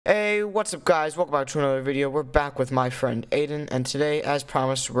Hey, what's up guys? Welcome back to another video. We're back with my friend Aiden, and today, as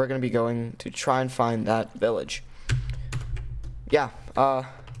promised, we're going to be going to try and find that village. Yeah,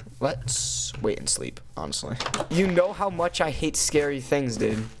 let's wait and sleep, honestly. You know how much I hate scary things,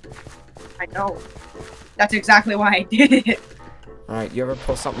 dude. I know. That's exactly why I did it. Alright, you ever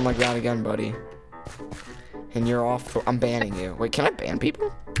pull something like that again, buddy? And you're off, I'm banning you. Wait, can I ban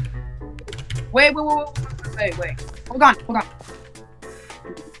people? Wait. Hold on.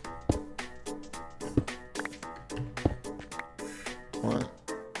 What?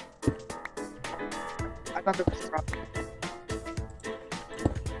 I thought there was a problem.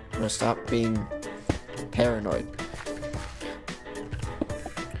 I'm gonna stop being paranoid.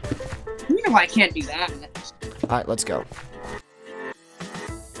 You know I can't do that. Alright, let's go.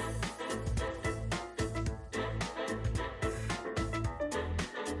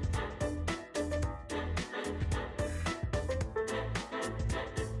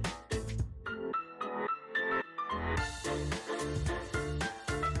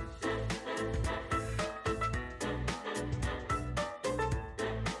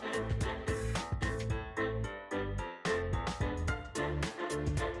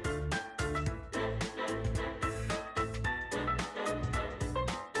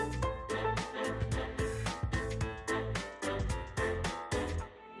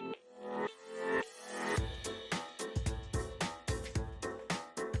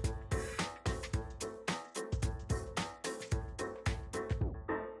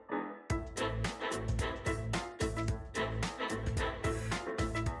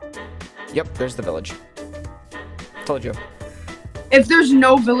 Yep, there's the village. Told you. If there's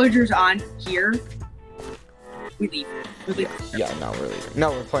no villagers on here, we leave. Yeah, no, we're leaving.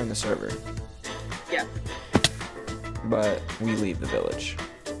 No, we're playing the server. Yeah. But we leave the village.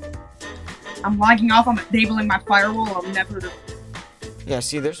 I'm logging off. I'm enabling my firewall. I'll never. Yeah,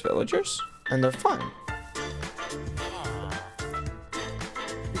 see, there's villagers, and they're fine.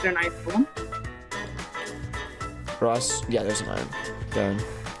 Is there an iron golem? For us, yeah, there's an iron. There.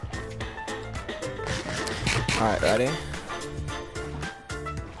 Alright, ready?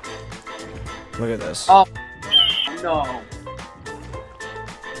 Look at this. Oh no.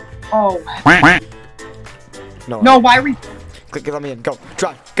 Oh. No. No. Why are we? Click it, let me in. Go.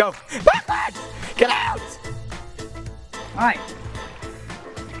 Drive. Go. Get out! Why?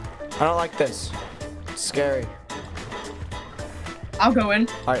 I don't like this. It's scary. I'll go in.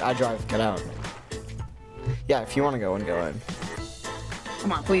 Alright, I drive. Get out. Yeah, if you want to go in, go in.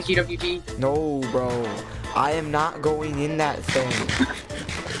 Come on, please, GWG. No, bro. I am not going in that thing.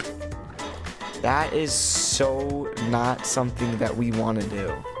 That is so not something that we want to do.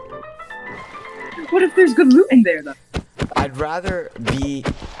 What if there's good loot in there, though? I'd rather be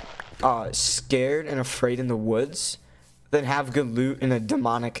scared and afraid in the woods than have good loot in a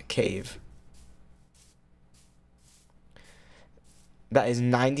demonic cave. That is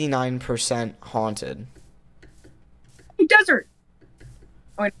 99% haunted. Desert.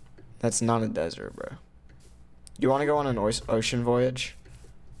 Oh, wait. That's not a desert, bro. You want to go on an ocean voyage?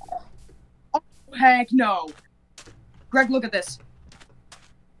 Oh, heck no. Greg, look at this.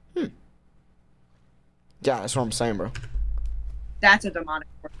 Yeah, that's what I'm saying, bro. That's a demonic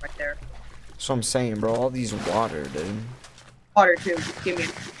word right there. That's what I'm saying, bro. All these water, dude. Water, too. Give me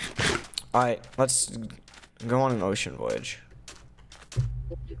Alright, let's go on an ocean voyage.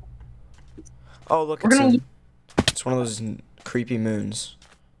 Oh, look, it's one of those creepy moons.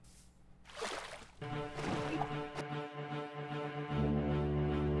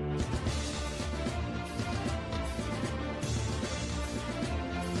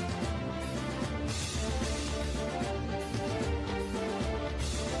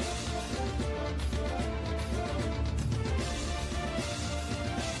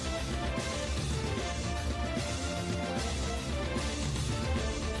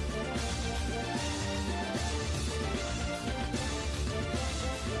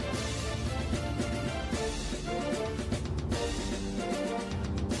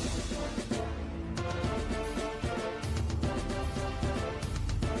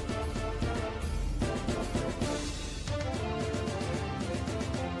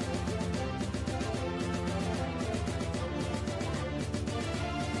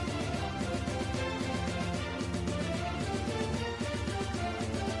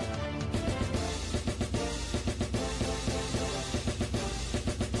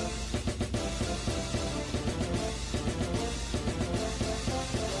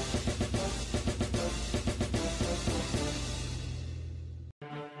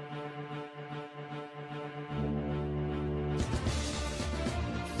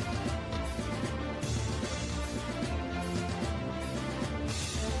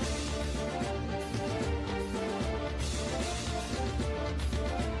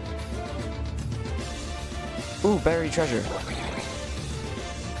 Ooh, buried treasure.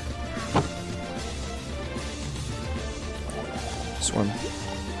 Swim.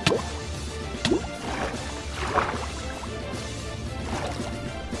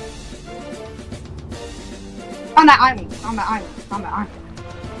 On that island. On that island. On that island.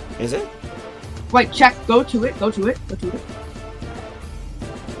 Is it? Wait, check. Go to it. Go to it. Go to it.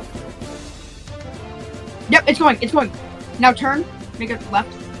 Yep, it's going. It's going. Now turn. Make it left.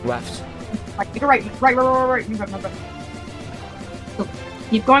 Left. Like, make it right. Right. Right. So,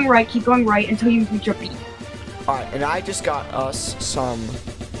 keep going right until you reach your peak. Alright, and I just got us some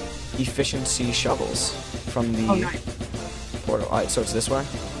efficiency shovels from the nice. portal. Alright, so it's this way?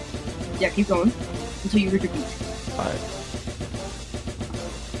 Yeah, keep going until you reach your peak. Alright.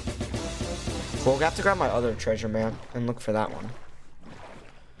 Well, we'll have to grab my other treasure map and look for that one.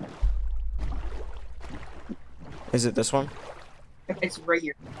 Is it this one? It's right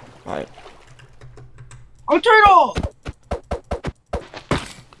here. Alright. Oh, turtle!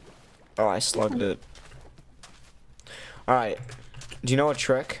 Oh, I slugged it. Alright. Do you know a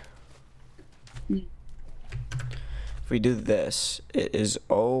trick? If we do this, it is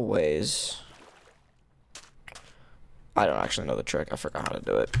always... I don't actually know the trick. I forgot how to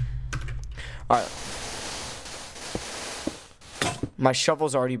do it. Alright. My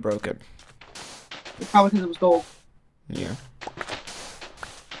shovel's already broken. It's probably because it was gold. Yeah.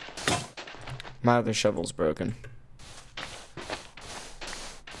 My other shovel's broken.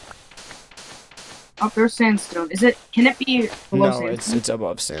 Oh, there's sandstone. Is it? Can it be below No, sandstone? it's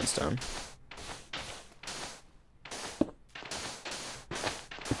above sandstone.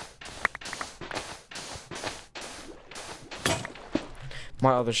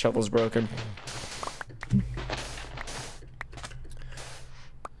 My other shovel's broken.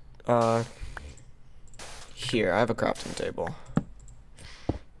 Here, I have a crafting table.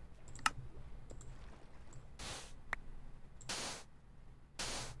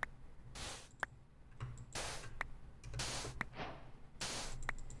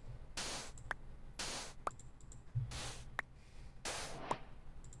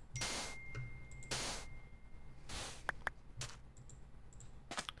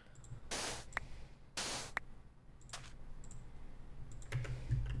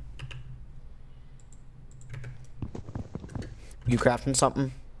 You crafting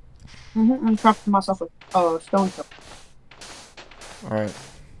something? I'm crafting myself a stone shovel. Alright.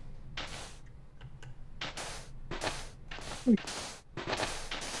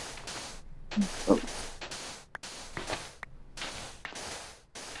 Oh.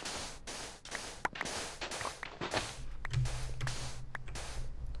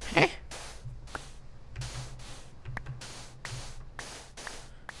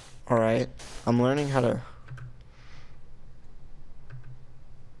 Alright. I'm learning how to...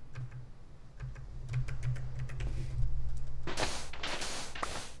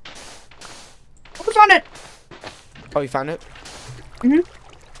 I found it! Oh, you found it?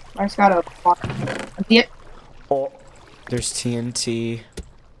 I just gotta see it. Oh, there's TNT.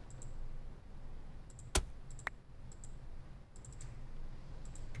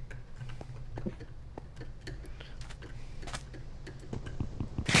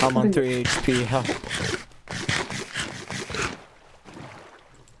 I'm on 3 HP, help.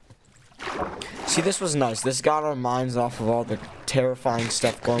 See, this was nice. This got our minds off of all the terrifying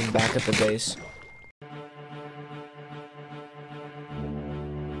stuff going back at the base.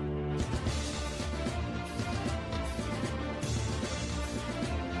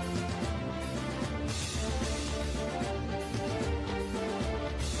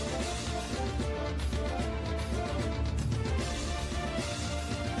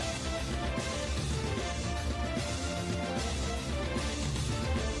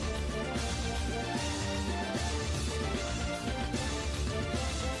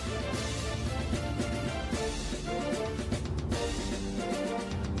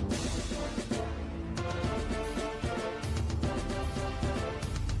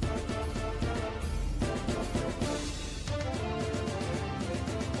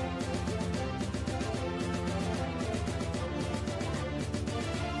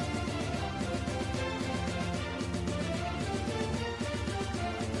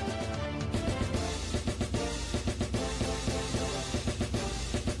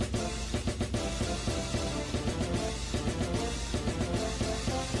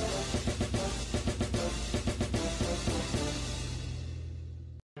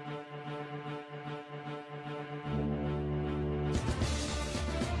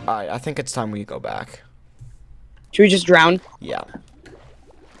 Alright, I think it's time we go back. Should we just drown? Yeah.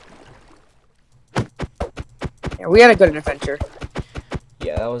 Yeah, we had a good adventure.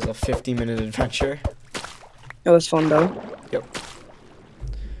 Yeah, that was a 50-minute adventure. It was fun though. Yep.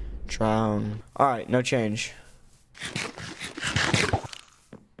 Drown. Alright, no change.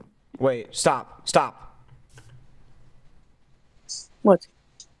 Wait, stop. Stop. What?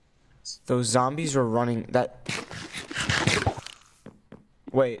 Those zombies were running that...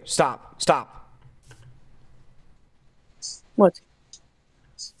 Wait, stop. Stop. What?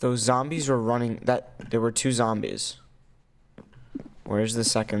 Those zombies were running that... There were 2 zombies. Where's the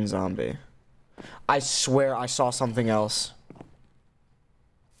second zombie? I swear I saw something else.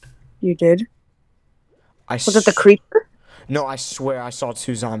 You did? Was it the s- creature? No, I swear I saw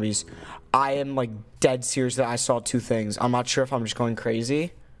 2 zombies. I am like dead serious that I saw 2 things. I'm not sure if I'm just going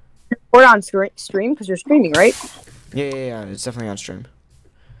crazy. Or on stream, because you're streaming, right? Yeah, it's definitely on stream.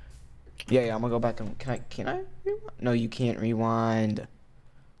 Yeah, I'm gonna go back and can I rewind? No, you can't rewind.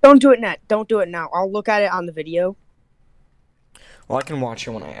 Don't do it now. Don't do it now. I'll look at it on the video. Well, I can watch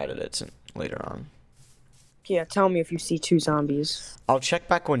it when I edit it later on. Yeah, tell me if you see 2 zombies. I'll check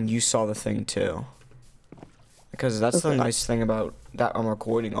back when you saw the thing too. Because that's the nice thing about that I'm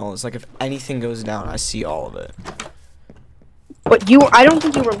recording all. It's like if anything goes down, I see all of it. But I don't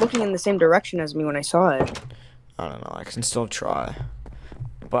think you were looking in the same direction as me when I saw it. I don't know. I can still try.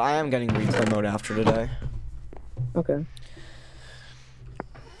 But I am getting replay mode after today. Okay.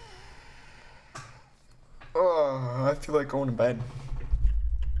 Oh, I feel like going to bed.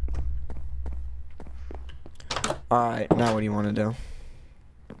 Alright, now what do you want to do?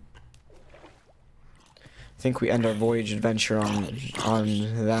 I think we end our Voyage adventure on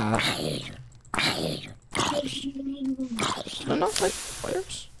that. Can I not play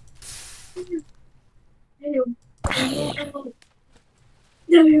players?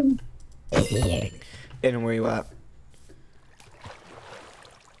 And where you at?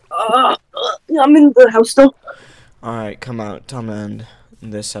 I'm in the house still. Alright, come out. Time to end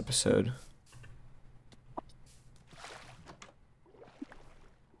this episode.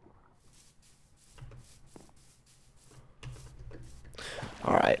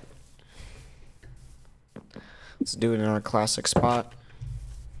 Alright. Let's do it in our classic spot.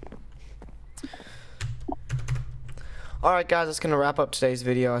 Alright guys, that's going to wrap up today's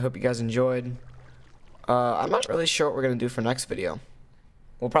video. I hope you guys enjoyed. I'm not really sure what we're going to do for next video.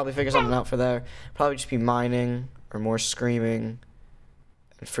 We'll probably figure something out for there. Probably just be mining or more screaming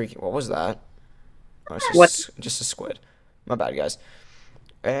and freaking. What was that? Oh, it's just a squid. My bad, guys.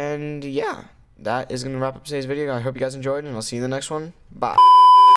 And yeah, that is going to wrap up today's video. I hope you guys enjoyed, and I'll see you in the next one. Bye.